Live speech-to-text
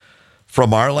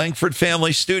From our Langford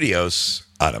Family Studios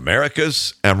on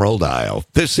America's Emerald Isle,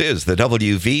 this is the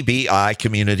WVBI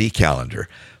Community Calendar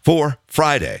for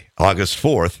Friday, August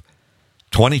 4th,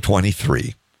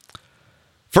 2023.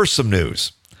 First, some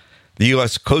news. The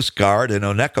U.S. Coast Guard and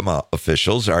Onekama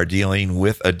officials are dealing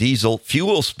with a diesel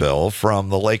fuel spill from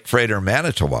the Lake Freighter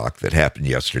Manitowoc that happened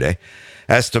yesterday.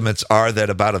 Estimates are that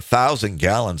about 1,000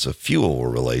 gallons of fuel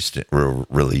were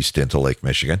released into Lake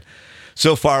Michigan.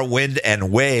 So far, wind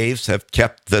and waves have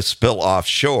kept the spill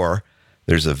offshore.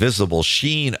 There's a visible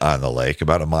sheen on the lake,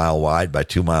 about a mile wide by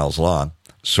 2 miles long.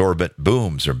 Sorbent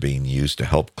booms are being used to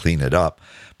help clean it up,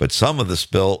 but some of the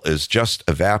spill is just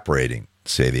evaporating,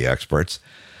 say the experts.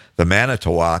 The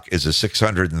Manitowoc is a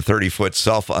 630-foot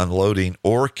self-unloading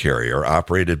ore carrier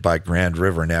operated by Grand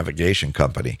River Navigation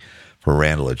Company for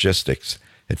Rand Logistics.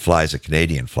 It flies a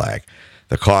Canadian flag.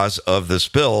 The cause of the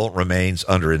spill remains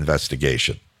under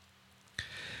investigation.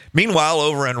 Meanwhile,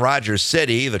 over in Rogers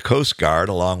City, the Coast Guard,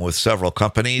 along with several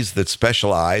companies that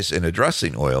specialize in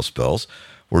addressing oil spills,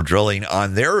 were drilling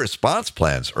on their response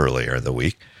plans earlier in the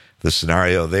week. The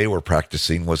scenario they were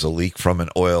practicing was a leak from an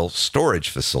oil storage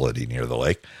facility near the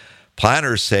lake.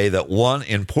 Planners say that one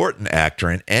important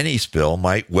actor in any spill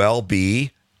might well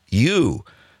be you,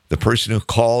 the person who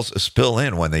calls a spill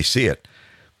in when they see it.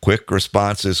 Quick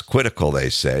response is critical, they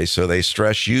say, so they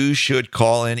stress you should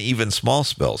call in even small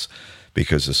spills,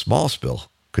 because a small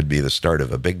spill could be the start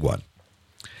of a big one.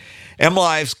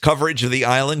 MLive's coverage of the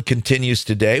island continues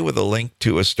today with a link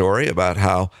to a story about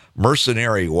how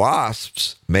mercenary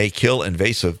wasps may kill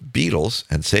invasive beetles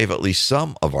and save at least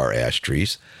some of our ash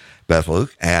trees. Beth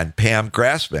Luke and Pam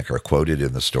Grassmick are quoted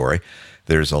in the story.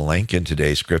 There's a link in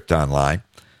today's Script Online.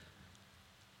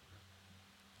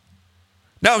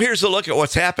 Now here's a look at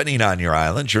what's happening on your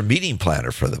island, your meeting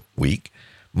planner for the week.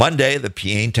 Monday, the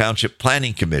Peaine Township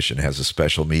Planning Commission has a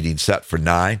special meeting set for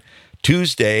 9.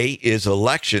 Tuesday is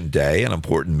Election Day, an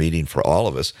important meeting for all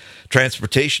of us.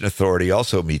 Transportation Authority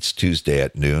also meets Tuesday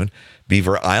at noon.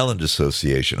 Beaver Island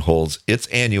Association holds its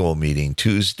annual meeting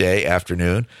Tuesday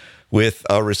afternoon with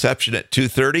a reception at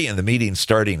 2:30 and the meeting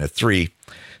starting at 3.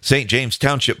 St. James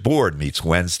Township Board meets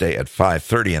Wednesday at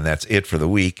 5:30, and that's it for the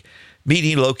week.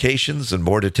 Meeting locations and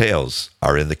more details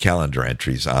are in the calendar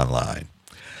entries online.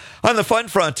 On the fun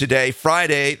front today,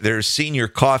 Friday, there's senior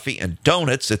coffee and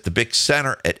donuts at the Big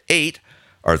Center at 8.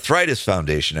 Arthritis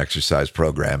Foundation exercise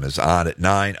program is on at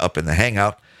 9 up in the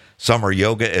Hangout. Summer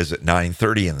yoga is at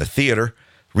 9:30 in the theater.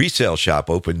 Resale shop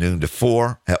open noon to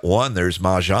 4. At 1, there's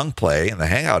Mahjong play in the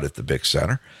Hangout at the Big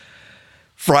Center.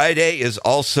 Friday is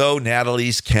also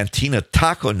Natalie's Cantina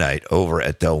Taco Night over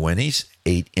at Del Winnie's.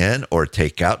 8 in or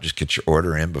take out. Just get your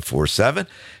order in before 7.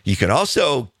 You can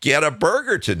also get a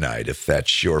burger tonight if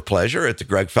that's your pleasure at the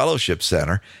Greg Fellowship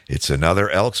Center. It's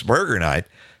another Elks Burger Night.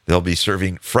 They'll be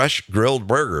serving fresh grilled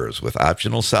burgers with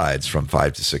optional sides from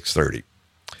 5 to 6:30.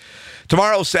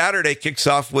 Tomorrow, Saturday, kicks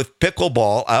off with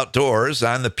pickleball outdoors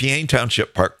on the Peaine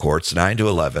Township Park Courts, 9 to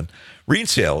 11. A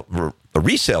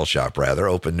resale shop,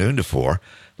 open noon to 4.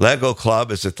 Lego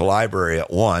Club is at the library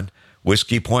at 1.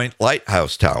 Whiskey Point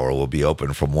Lighthouse Tower will be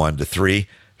open from 1 to 3.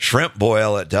 Shrimp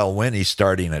Boil at Del Winnie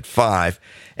starting at 5.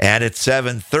 And at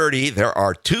 7:30, there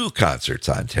are 2 concerts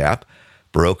on tap.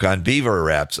 Baroque on Beaver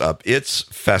wraps up its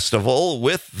festival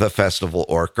with the Festival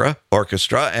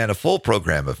Orchestra and a full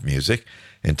program of music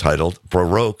entitled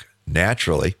Baroque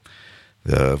Naturally.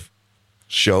 The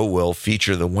show will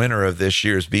feature the winner of this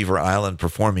year's Beaver Island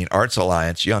Performing Arts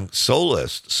Alliance Young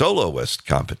Soloist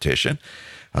competition.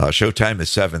 Showtime is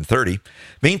 7:30.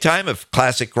 Meantime, if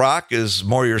classic rock is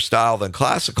more your style than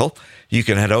classical, you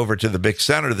can head over to the Big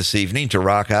Center this evening to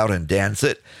rock out and dance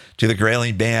it to the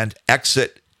Grayling Band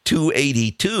Exit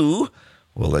 282.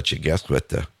 We'll let you guess what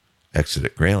the Exit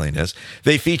at Grayling is.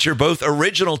 They feature both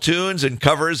original tunes and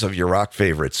covers of your rock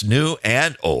favorites, new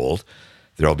and old.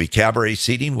 There'll be cabaret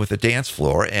seating with a dance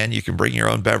floor, and you can bring your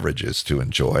own beverages to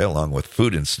enjoy, along with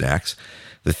food and snacks.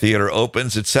 The theater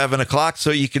opens at 7 o'clock,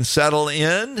 so you can settle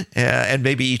in and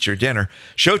maybe eat your dinner.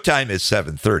 Showtime is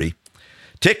 7:30.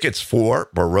 Tickets for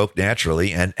Baroque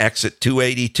Naturally and Exit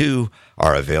 282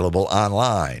 are available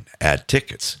online at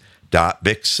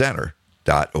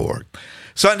tickets.bigcenter.org.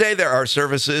 Sunday, there are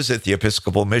services at the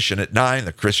Episcopal Mission at 9,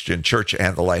 the Christian Church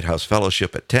and the Lighthouse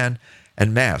Fellowship at 10,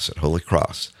 and Mass at Holy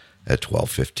Cross at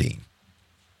 12:15.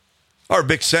 Our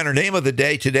Big Center name of the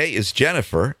day today is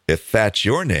Jennifer. If that's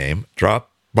your name, drop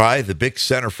by the Big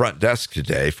Center front desk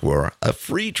today for a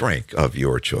free drink of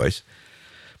your choice.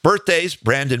 Birthdays,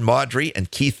 Brandon Maudry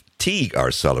and Keith Teague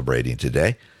are celebrating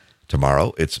today.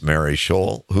 Tomorrow, it's Mary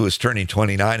Scholl, who is turning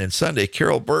 29, and Sunday,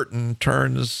 Carol Burton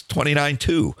turns 29,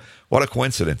 too. What a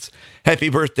coincidence. Happy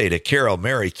birthday to Carol,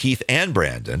 Mary, Keith, and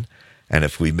Brandon. And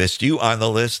if we missed you on the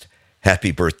list,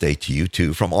 happy birthday to you,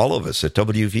 too, from all of us at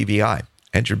WVBI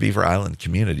and your Beaver Island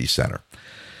Community Center.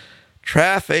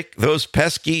 Traffic, those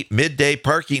pesky midday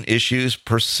parking issues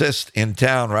persist in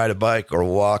town. Ride a bike or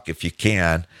walk if you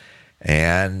can.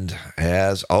 And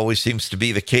as always seems to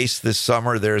be the case this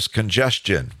summer, there's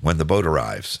congestion when the boat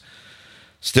arrives.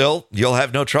 Still, you'll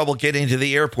have no trouble getting to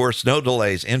the airports. No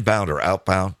delays inbound or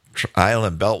outbound.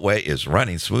 Island Beltway is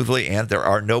running smoothly, and there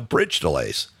are no bridge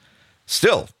delays.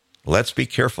 Still, let's be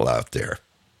careful out there.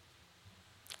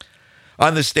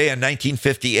 On this day in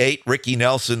 1958, Ricky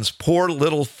Nelson's Poor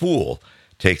Little Fool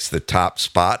takes the top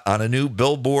spot on a new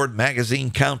Billboard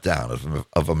magazine countdown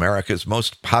of America's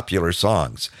most popular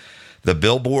songs. The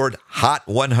Billboard Hot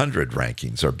 100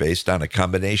 rankings are based on a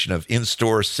combination of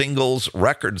in-store singles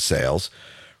record sales,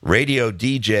 radio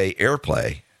DJ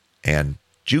airplay, and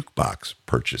jukebox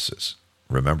purchases.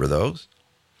 Remember those?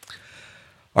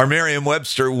 Our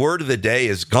Merriam-Webster word of the day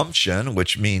is gumption,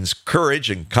 which means courage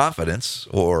and confidence,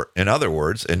 or in other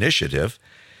words, initiative.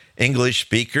 English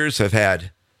speakers have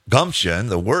had gumption,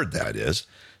 the word that is,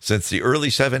 since the early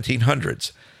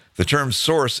 1700s. The term's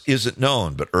source isn't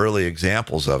known, but early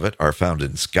examples of it are found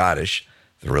in Scottish.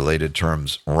 The related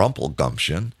terms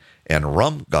rumpelgumption and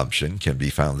rumgumption can be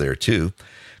found there too.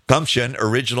 Gumption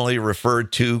originally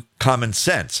referred to common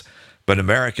sense, but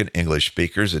American English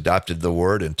speakers adopted the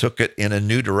word and took it in a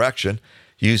new direction,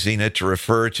 using it to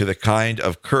refer to the kind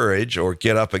of courage or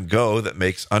get up and go that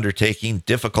makes undertaking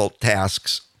difficult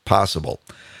tasks possible.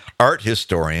 Art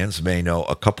historians may know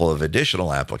a couple of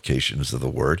additional applications of the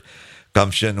word.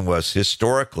 Gumption was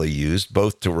historically used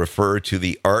both to refer to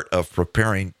the art of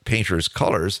preparing painters'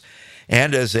 colors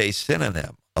and as a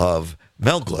synonym of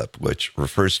melglip, which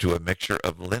refers to a mixture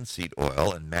of linseed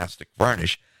oil and mastic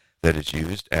varnish that is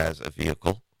used as a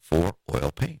vehicle for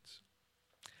oil paints.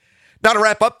 Now to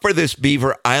wrap up for this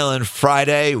Beaver Island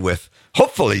Friday with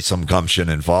hopefully some gumption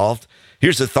involved,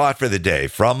 here's a thought for the day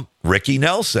from Ricky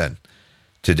Nelson.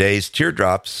 Today's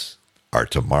teardrops are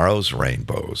tomorrow's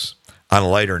rainbows. On a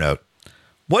lighter note,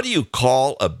 what do you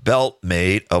call a belt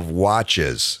made of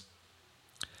watches?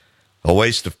 A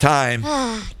waste of time.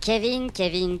 Kevin.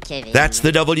 That's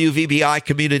the WVBI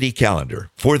Community Calendar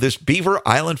for this Beaver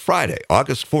Island Friday,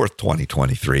 August 4th,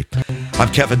 2023. I'm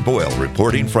Kevin Boyle,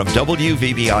 reporting from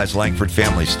WVBI's Langford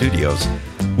Family Studios,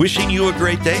 wishing you a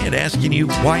great day and asking you,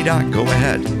 why not go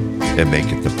ahead and make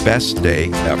it the best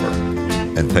day ever?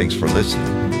 And thanks for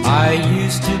listening. I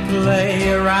used to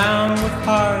play around with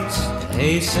hearts,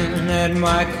 hasten at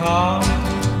my call.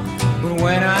 But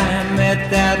when I met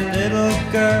that little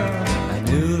girl, I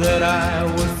knew that I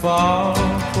would fall.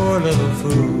 Poor little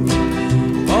fool.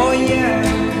 Oh yeah,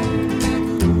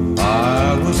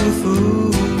 I was a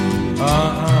fool.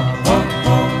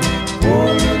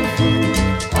 Poor little fool.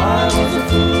 I was a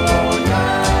fool. Oh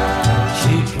yeah.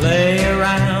 She'd play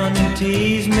around and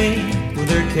tease me with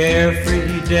her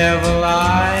carefree devil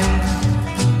eyes.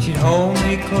 She'd hold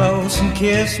me close and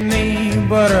kiss me,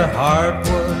 but her heart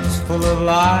was full of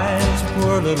lies.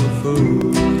 Poor little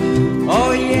fool.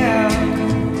 Oh yeah,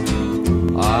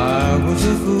 I was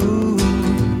a fool.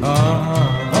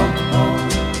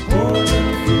 Poor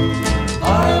little fool.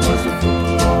 I was a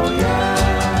fool. Oh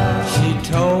yeah.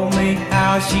 She told me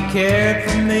how she cared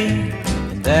for me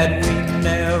and that we'd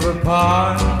never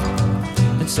part.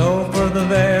 And so for the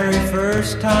very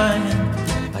first time,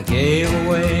 I gave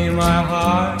away my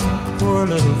heart. Poor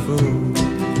little fool.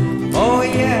 Oh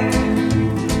yeah,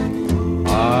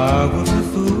 I was a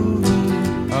fool.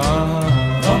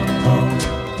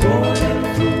 Poor little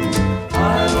fool. I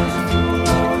was a fool.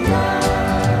 Oh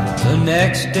yeah. The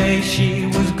next day she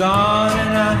was gone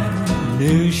and I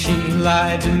knew she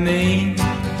lied to me.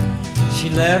 She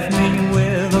left me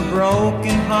with a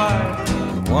broken heart,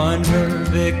 won her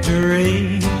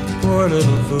victory. Poor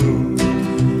little fool.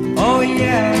 Oh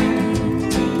yeah,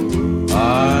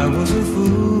 I was a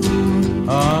fool.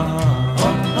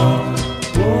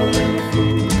 Poor little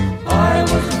fool. I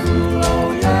was a fool.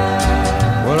 Oh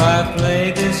yeah. Well, I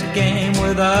played this game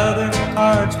with other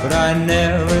hearts, but I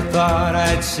never thought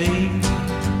I'd see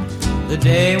the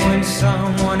day when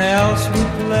someone else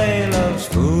would play love's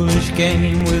foolish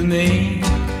game with me.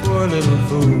 Poor little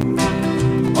fool.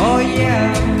 Oh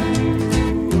yeah.